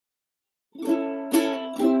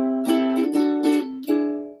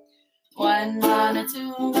a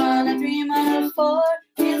 2, 1, a 3, 1, a 4.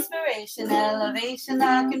 Inspiration, elevation,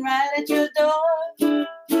 knocking right at your door.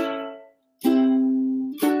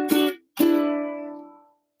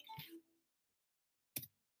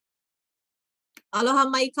 Aloha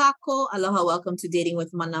Maikako. Aloha, welcome to Dating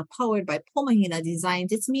with Mana, powered by Pomahina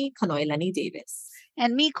Designs. It's me, Kanoilani Davis.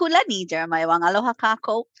 And me, Kulani, Jeremiah Wang. Aloha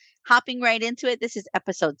Kako. Hopping right into it, this is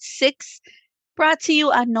episode 6, brought to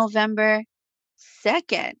you on November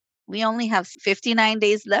 2nd. We only have 59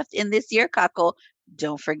 days left in this year, Kako.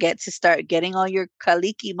 Don't forget to start getting all your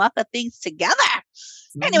Kaliki Maka things together.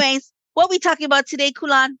 Anyways, what we talking about today,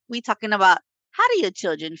 Kulan? We talking about how do your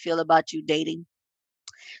children feel about you dating?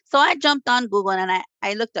 So I jumped on Google and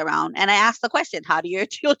I looked around and I asked the question, how do your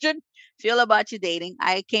children feel about you dating?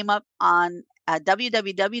 I came up on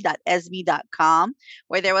www.esme.com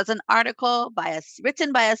where there was an article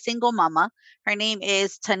written by a single mama. Her name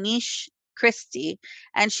is Tanish Christie.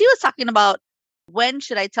 And she was talking about when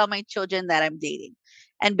should I tell my children that I'm dating?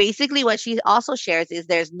 And basically what she also shares is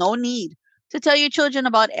there's no need to tell your children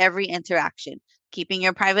about every interaction. Keeping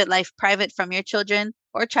your private life private from your children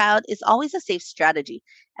or child is always a safe strategy.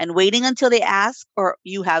 And waiting until they ask or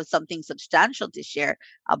you have something substantial to share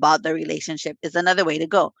about the relationship is another way to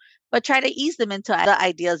go. But try to ease them into the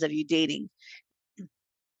ideas of you dating.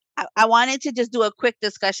 I wanted to just do a quick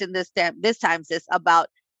discussion this time, sis, about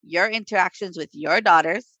your interactions with your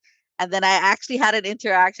daughters. And then I actually had an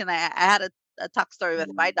interaction. I had a talk story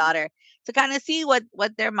with my daughter to kind of see what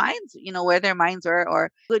their minds, where their minds were, or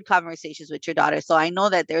good conversations with your daughter. So I know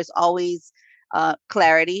that there's always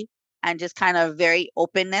clarity and just kind of very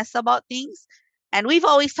openness about things. And we've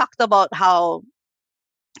always talked about how,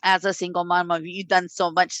 as a single mom, you've done so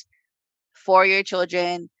much for your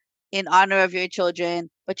children, in honor of your children,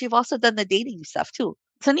 but you've also done the dating stuff too.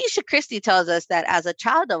 Tanisha Christie tells us that as a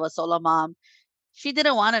child of a solo mom, she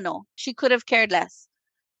didn't want to know. She could have cared less.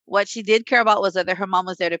 What she did care about was whether her mom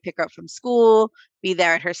was there to pick her up from school, be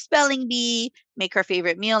there at her spelling bee, make her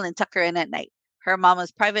favorite meal, and tuck her in at night. Her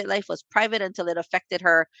mama's private life was private until it affected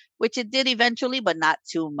her, which it did eventually, but not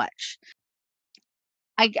too much.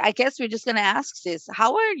 I guess we're just going to ask, sis,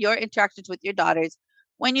 how were your interactions with your daughters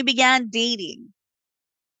when you began dating?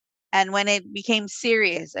 And when it became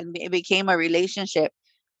serious and it became a relationship,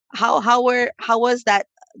 how was that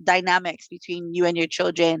dynamics between you and your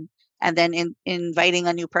children, and then inviting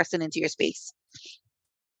a new person into your space?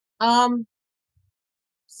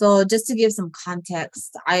 So just to give some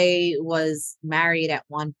context, I was married at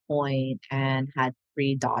one point and had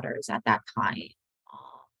 3 daughters at that time.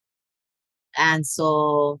 And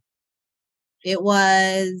so it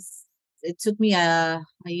took me a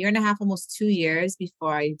year and a half, almost 2 years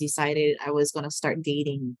before I decided I was going to start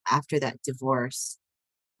dating after that divorce.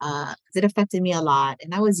 'Cause it affected me a lot,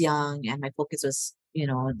 and I was young and my focus was,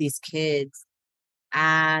 these kids.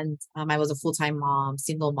 And I was a full-time mom,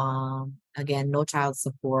 single mom, again, no child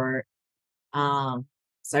support. So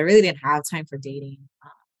I really didn't have time for dating.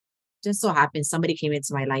 Just so happened somebody came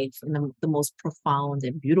into my life in the most profound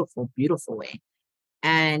and beautiful, beautiful way.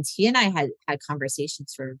 And he and I had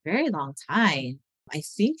conversations for a very long time. I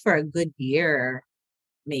think for a good year,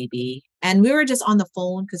 maybe. And we were just on the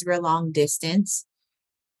phone because we're long distance.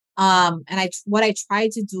 And what I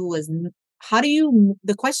tried to do was,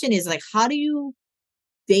 the question is like, how do you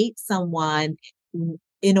date someone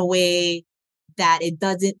in a way that it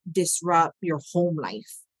doesn't disrupt your home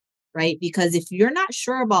life, right? Because if you're not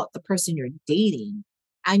sure about the person you're dating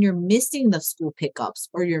and you're missing the school pickups,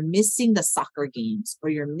 or you're missing the soccer games, or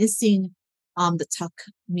you're missing the tuck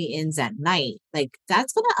me-ins at night, like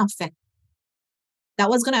that was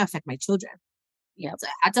going to affect my children. Yeah. So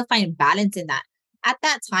I had to find balance in that. At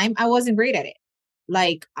that time, I wasn't great at it.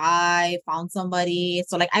 Like I found somebody.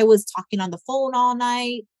 So like I was talking on the phone all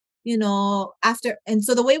night, and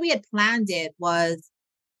so the way we had planned it was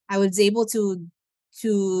I was able to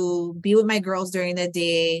be with my girls during the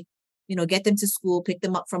day, get them to school, pick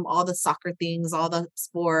them up from all the soccer things, all the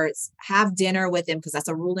sports, have dinner with them, because that's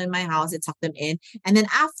a rule in my house, and tuck them in. And then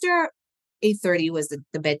after 8:30 was the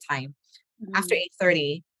bedtime. Mm-hmm. After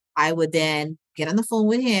 8:30, I would then get on the phone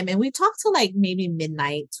with him and we talked to like maybe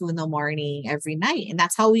midnight, 2 a.m. every night. And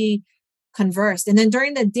that's how we conversed. And then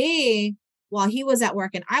during the day, while he was at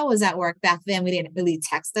work and I was at work, back then we didn't really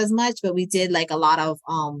text as much, but we did like a lot of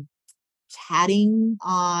chatting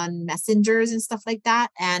on messengers and stuff like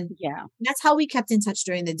that. And yeah, that's how we kept in touch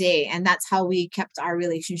during the day. And that's how we kept our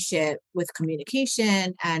relationship with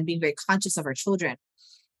communication and being very conscious of our children.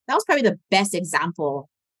 That was probably the best example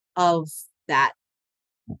of that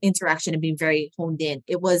interaction and being very honed in.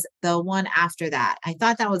 It was the one after that. I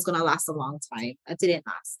thought that was going to last a long time. That didn't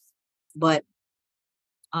last. But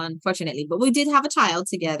unfortunately. But we did have a child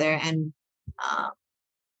together, and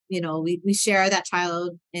we share that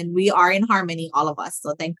child, and we are in harmony, all of us.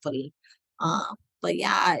 So thankfully, but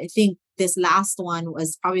yeah, I think this last one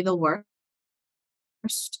was probably the worst.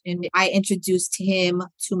 And I introduced him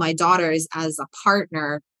to my daughters as a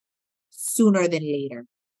partner sooner than later.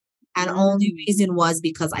 And only reason was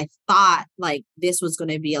because I thought like this was going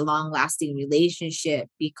to be a long lasting relationship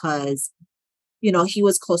because, he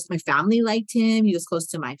was close to my family, liked him. He was close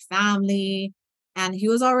to my family, and he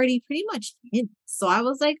was already pretty much in. So I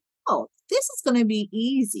was like, oh, this is going to be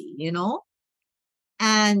easy,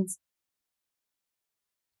 And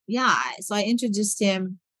yeah, so I introduced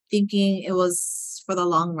him thinking it was for the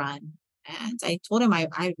long run. And I told him I'm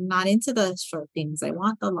not into the short things. I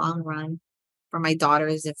want the long run for my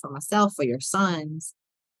daughters and for myself, for your sons.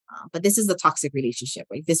 But this is the toxic relationship.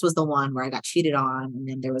 Like this was the one where I got cheated on, and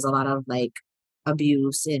then there was a lot of like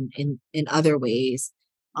abuse in other ways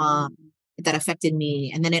that affected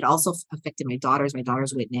me, and then it also affected my daughters. My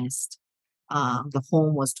daughters witnessed. The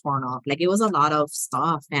home was torn up. Like it was a lot of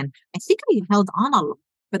stuff, and I think I held on a lot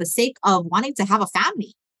for the sake of wanting to have a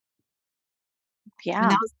family. Yeah.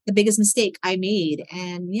 And that was the biggest mistake I made.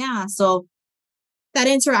 And yeah, so that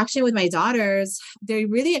interaction with my daughters, they're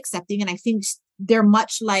really accepting. And I think they're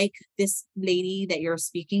much like this lady that you're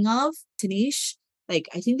speaking of, Tanish. Like,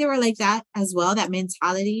 I think they were like that as well, that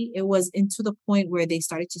mentality. It was into the point where they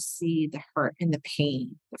started to see the hurt and the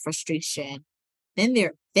pain, the frustration. Then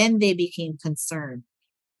they became concerned.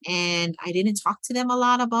 And I didn't talk to them a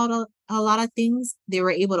lot about a lot of things. They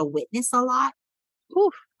were able to witness a lot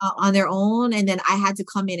on their own. And then I had to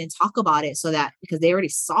come in and talk about it because they already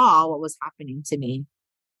saw what was happening to me.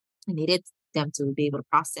 I needed them to be able to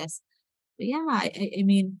process. But yeah, I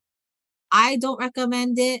mean, I don't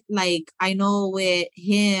recommend it. Like, I know with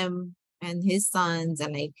him and his sons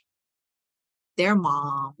and like their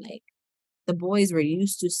mom, like the boys were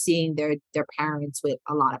used to seeing their parents with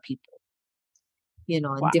a lot of people,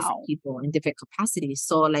 and different people in different capacities.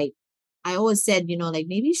 So like, I always said, like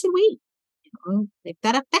maybe you should wait, like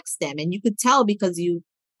that affects them. And you could tell because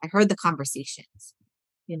I heard the conversations,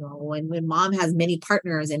 when mom has many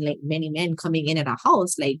partners and like many men coming in at a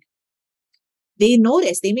house, like they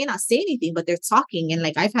notice, they may not say anything, but they're talking. And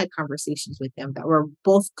like, I've had conversations with them that were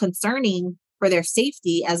both concerning for their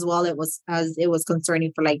safety as well as it was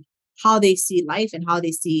concerning for like how they see life and how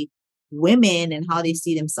they see women and how they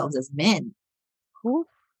see themselves as men. Ooh.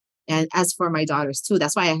 And as for my daughters too,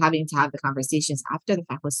 that's why having to have the conversations after the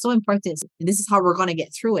fact was so important. And this is how we're going to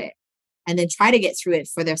get through it. And then try to get through it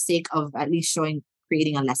for their sake of at least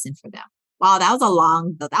creating a lesson for them. Wow, that was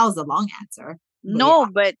a long answer. No,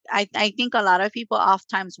 but I think a lot of people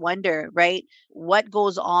oftentimes wonder, right, what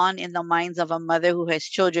goes on in the minds of a mother who has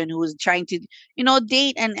children, who is trying to,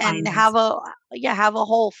 date and have a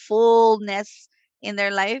whole fullness in their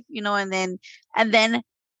life, and then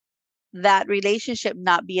that relationship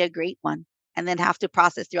not be a great one, and then have to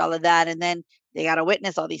process through all of that, and then they got to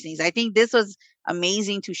witness all these things. I think this was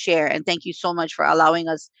amazing to share, and thank you so much for allowing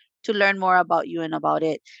us to learn more about you and about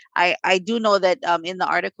it. I do know that in the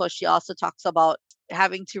article, she also talks about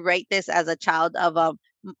having to write this as a child of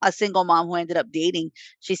a single mom who ended up dating.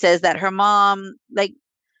 She says that her mom, like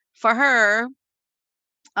for her,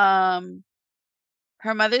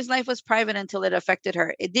 her mother's life was private until it affected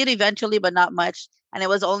her. It did eventually, but not much. And it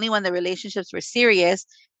was only when the relationships were serious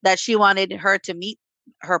that she wanted her to meet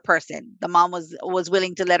her person. The mom was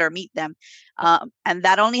willing to let her meet them. And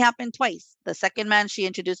that only happened twice. The second man she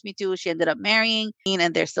introduced me to, she ended up marrying,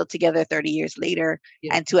 and they're still together 30 years later,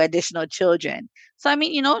 and 2 additional children. So, I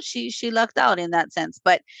mean, she lucked out in that sense.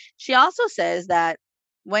 But she also says that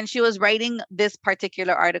when she was writing this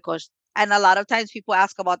particular article, and a lot of times people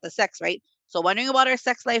ask about the sex, right? So wondering about her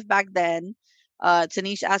sex life back then,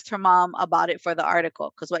 Tanish asked her mom about it for the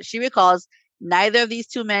article, because what she recalls, neither of these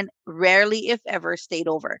 2 men rarely, if ever, stayed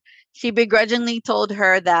over. She begrudgingly told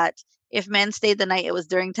her that if men stayed the night, it was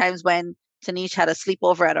during times when Tanish had a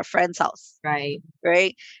sleepover at a friend's house. Right.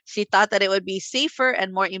 She thought that it would be safer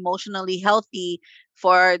and more emotionally healthy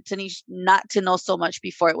for Tanish not to know so much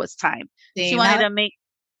before it was time. She wanted to make...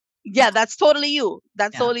 Yeah, that's totally you.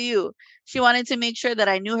 Totally you. She wanted to make sure that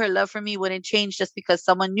I knew her love for me wouldn't change just because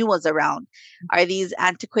someone new was around. Are these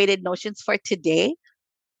antiquated notions for today?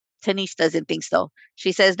 Tanish doesn't think so.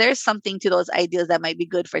 She says there's something to those ideas that might be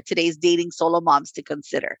good for today's dating solo moms to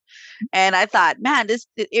consider. And I thought, man,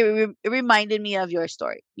 it reminded me of your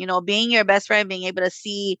story. Being your best friend, being able to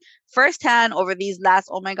see firsthand over these last,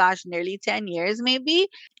 oh my gosh, nearly 10 years, maybe,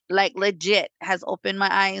 like legit has opened my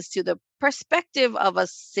eyes to the perspective of a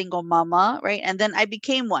single mama, right? And then I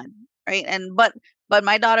became one, right? But But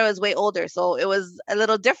my daughter was way older, so it was a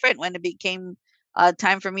little different when it became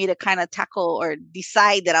time for me to kind of tackle or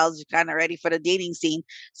decide that I was kind of ready for the dating scene.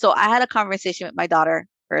 So I had a conversation with my daughter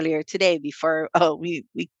earlier today before we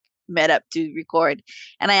met up to record,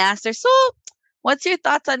 and I asked her, "So, what's your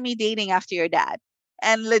thoughts on me dating after your dad?"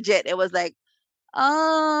 And legit, it was like,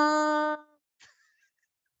 "Uh,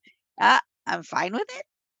 I'm fine with it."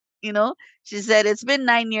 You know, she said, "It's been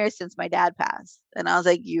 9 years since my dad passed." And I was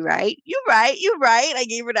like, "You right, you right, you right." I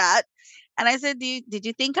gave her that. And I said, did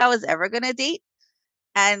you think I was ever going to date?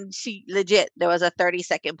 And she legit, there was a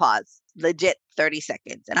 30-second pause, legit 30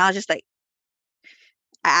 seconds. And I was just like,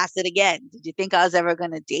 I asked it again, "Did you think I was ever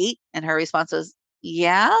going to date?" And her response was,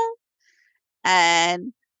 "Yeah."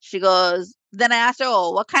 And she goes, then I asked her,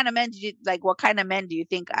 "Oh, what kind of men did you like? What kind of men do you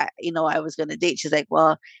think I was going to date?" She's like,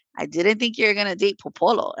 "Well, I didn't think you were going to date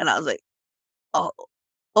Popolo." And I was like, "Oh,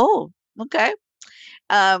 oh, okay."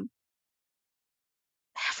 Um,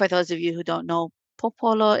 for those of you who don't know,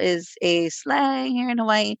 Popolo is a slang here in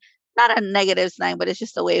Hawaii. Not a negative slang, but it's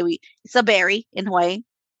just the way it's a berry in Hawaii.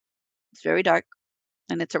 It's very dark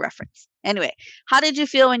and it's a reference. Anyway, how did you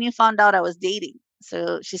feel when you found out I was dating?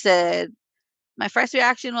 So she said, my first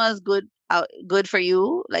reaction was good for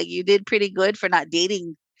you. Like you did pretty good for not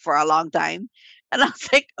dating for a long time. And I was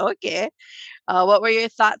like, okay. What were your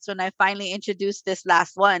thoughts when I finally introduced this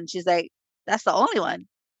last one? She's like, that's the only one,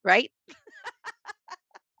 right?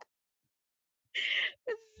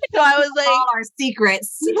 So I was like, All our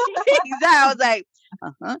secrets. exactly. I was like,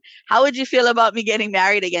 uh-huh. How would you feel about me getting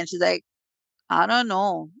married again? She's like, I don't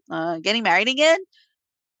know. Getting married again?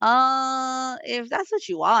 If that's what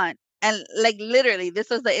you want. And like literally, this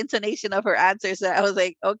was the intonation of her answer. So I was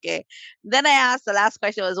like, okay. Then I asked, the last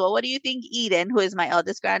question was, well, what do you think Eden, who is my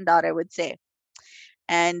eldest granddaughter, would say?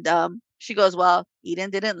 And she goes, well, Eden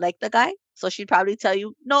didn't like the guy. So she'd probably tell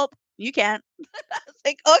you, nope, you can't. I was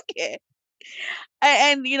like, okay.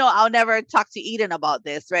 And I'll never talk to Eden about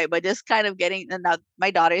this, right? But just kind of getting, and now my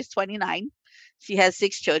daughter is 29. She has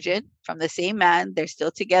 6 children from the same man. They're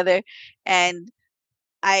still together. And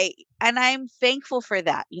I I'm thankful for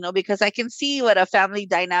that, because I can see what a family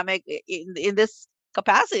dynamic in this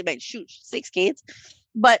capacity. But shoot, 6 kids,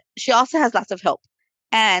 but she also has lots of help.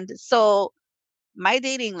 And so my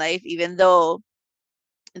dating life, even though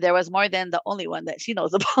there was more than the only one that she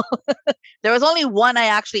knows about, there was only one I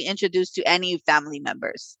actually introduced to any family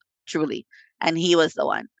members, truly, and he was the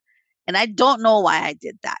one. And I don't know why I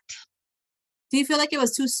did that. Do you feel like it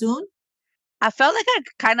was too soon? I felt like I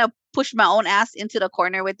kind of pushed my own ass into the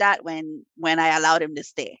corner with that when I allowed him to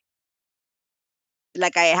stay.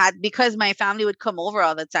 Like I had, because my family would come over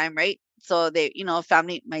all the time, right? So they,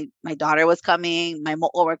 family, my daughter was coming, my mo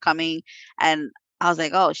were coming, and I was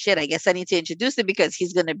like, oh shit, I guess I need to introduce him because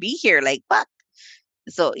he's gonna be here. Like fuck.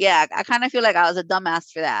 So yeah, I kind of feel like I was a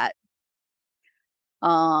dumbass for that.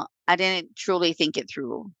 I didn't truly think it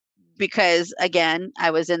through because again,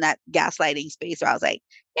 I was in that gaslighting space where I was like,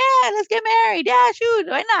 yeah, let's get married. Yeah, shoot,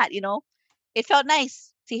 why not? It felt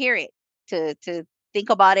nice to hear it, to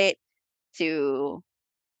think about it, to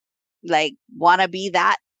like want to be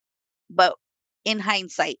that. But in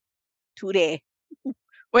hindsight, today,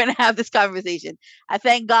 when I have this conversation, I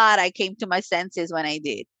thank God I came to my senses when I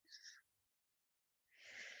did.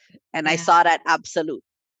 And I Yeah. saw that absolute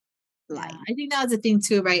Yeah, line. I think that was the thing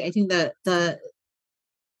too, right? I think the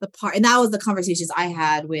part, and that was the conversations I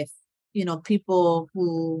had with, people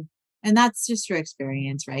who, and that's just your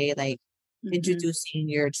experience, right? Like Mhm. introducing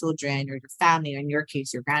your children or your family, or in your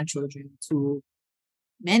case, your grandchildren, to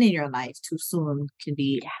men in your life too soon can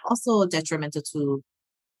be also detrimental to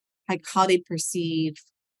like how they perceive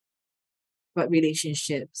what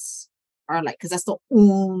relationships are like, because that's the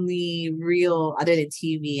only real, other than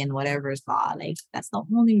TV and whatever's law, like that's the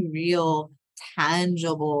only real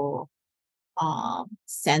tangible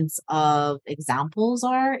sense of examples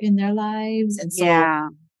are in their lives. And so, Yeah.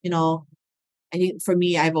 I think for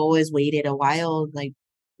me, I've always waited a while. Like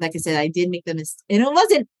I said, I did make the mistake, and it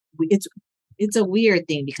wasn't. It's a weird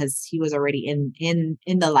thing because he was already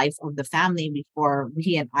in the life of the family before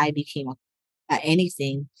he and I became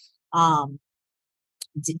anything. Um,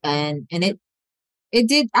 and it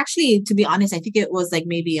did actually. To be honest, I think it was like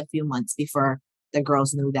maybe a few months before the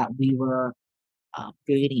girls knew that we were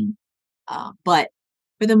dating. But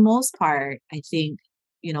for the most part, I think,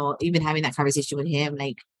 even having that conversation with him,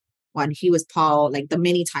 like when he was Paul, like the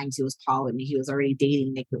many times he was Paul with me, he was already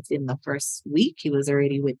dating, like within the first week, he was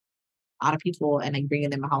already with a lot of people and like bringing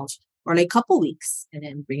them a house, or like couple weeks and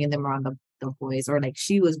then bringing them around the boys, or like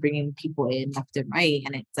she was bringing people in left and right.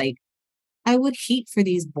 And it's like, I would hate for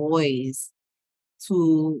these boys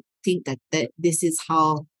to think that this is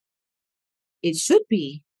how it should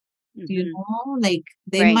be. You Mhm. know, like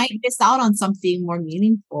they Right. might miss out on something more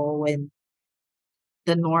meaningful when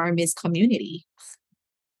the norm is community.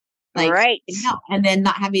 Like, Right. and then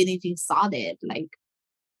not having anything solid, like,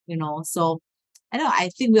 so I know, I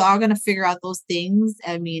think we are gonna figure out those things.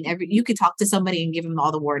 I mean, you could talk to somebody and give them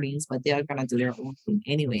all the warnings, but they're gonna do their own thing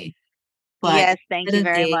anyway. But Yes, thank at the you end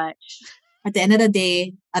of the very day, much. at the end of the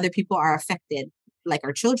day, other people are affected, like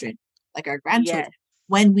our children, like our Yes. grandchildren,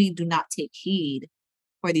 when we do not take heed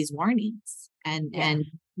for these warnings and Yes.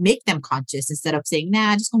 make them conscious instead of saying,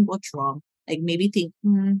 nah, just gonna go wrong. Like maybe think,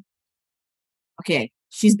 okay,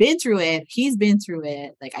 she's been through it, he's been through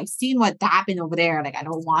it. Like I've seen what happened over there. Like I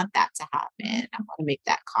don't want that to happen. I want to make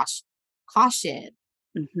that caution.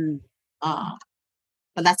 Mhm.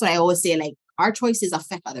 But that's what I always say. Like our choices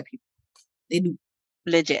affect other people. They do.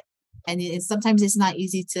 Legit. And sometimes it's not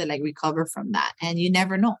easy to like recover from that. And you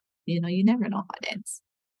never know. You never know how it ends.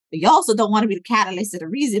 But you also don't want to be the catalyst or the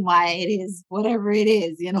reason why it is whatever it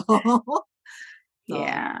is, So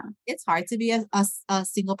Yeah. it's hard to be a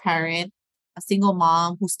single parent, a single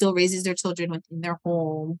mom who still raises their children within their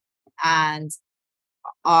home and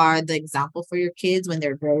are the example for your kids when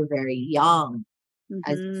they're very, very young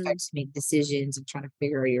as you start Mhm. to make decisions and trying to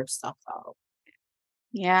figure your stuff out.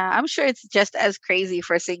 Yeah, I'm sure it's just as crazy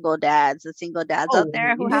for the single dads out Oh,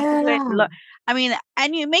 there who have to do it. yeah. I mean,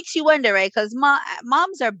 and it makes you wonder, right? Because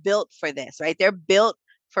moms are built for this, right? They're built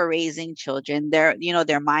for raising children. Their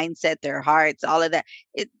mindset, their hearts, all of that.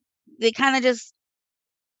 They kind of just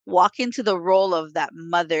walk into the role of that Yeah,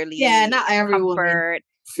 motherly not every woman. comfort.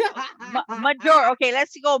 Okay,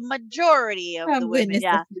 let's go majority of the I'm women, goodness,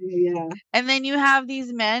 yeah. yeah. And then you have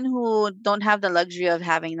these men who don't have the luxury of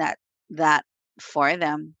having that for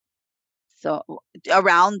them. So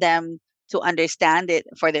around them to understand it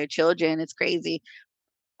for their children, it's crazy.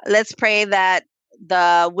 Let's pray that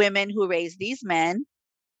the women who raised these men,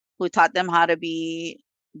 who taught them how to be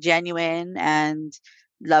genuine and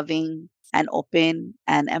loving and open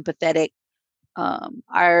and empathetic,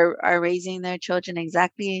 are raising their children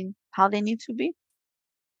exactly how they need to be.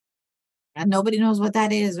 And nobody knows what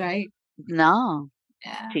that is, right? No,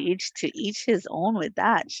 Yeah. to each his own with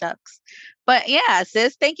that. Shucks. But yeah,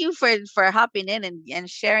 sis, thank you for hopping in and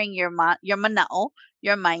sharing your manao,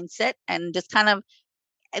 your mindset, and just kind of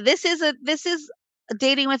this is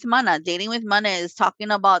dating with mana. Dating with mana is talking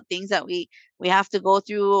about things that we have to go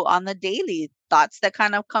through on the daily, thoughts that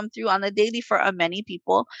kind of come through on the daily for many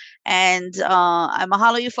people. And I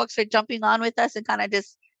mahalo you folks for jumping on with us and kind of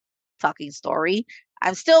just talking story.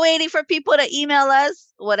 I'm still waiting for people to email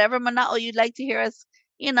us whatever manao you'd like to hear us,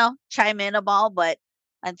 chime in about. But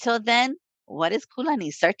until then, what is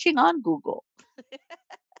Kulani? Searching on Google.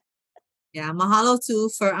 Yeah, mahalo too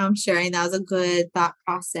for sharing. That was a good thought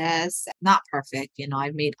process. Not perfect,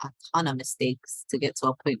 I've made a ton of mistakes to get to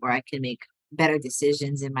a point where I can make better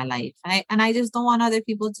decisions in my life. And I just don't want other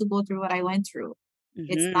people to go through what I went through.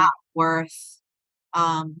 It's Mm-hmm. not worth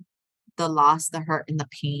the loss, the hurt, and the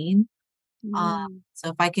pain. So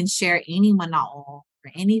if I can share any manao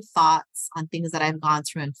or any thoughts on things that I've gone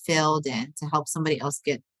through and failed in to help somebody else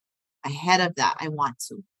get ahead of that, I want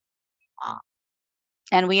to.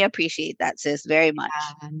 And we appreciate that, sis, very much.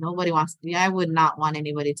 Nobody wants to. I would not want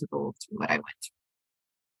anybody to go through what I went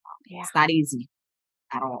through. Yeah. It's not easy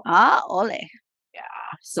at all. Ole. Yeah.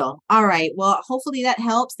 So, all right. Well, hopefully that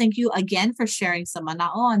helps. Thank you again for sharing some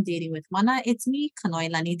manao on Dating with Mana. It's me,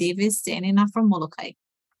 Kanoy Lani Davis, standing up from Molokai.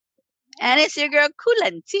 And it's your girl,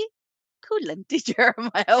 Kulanti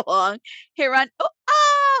Jeremiah Wong, here on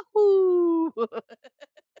Oahu.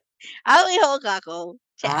 Awi ho kako.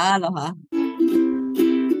 Ciao. Aloha.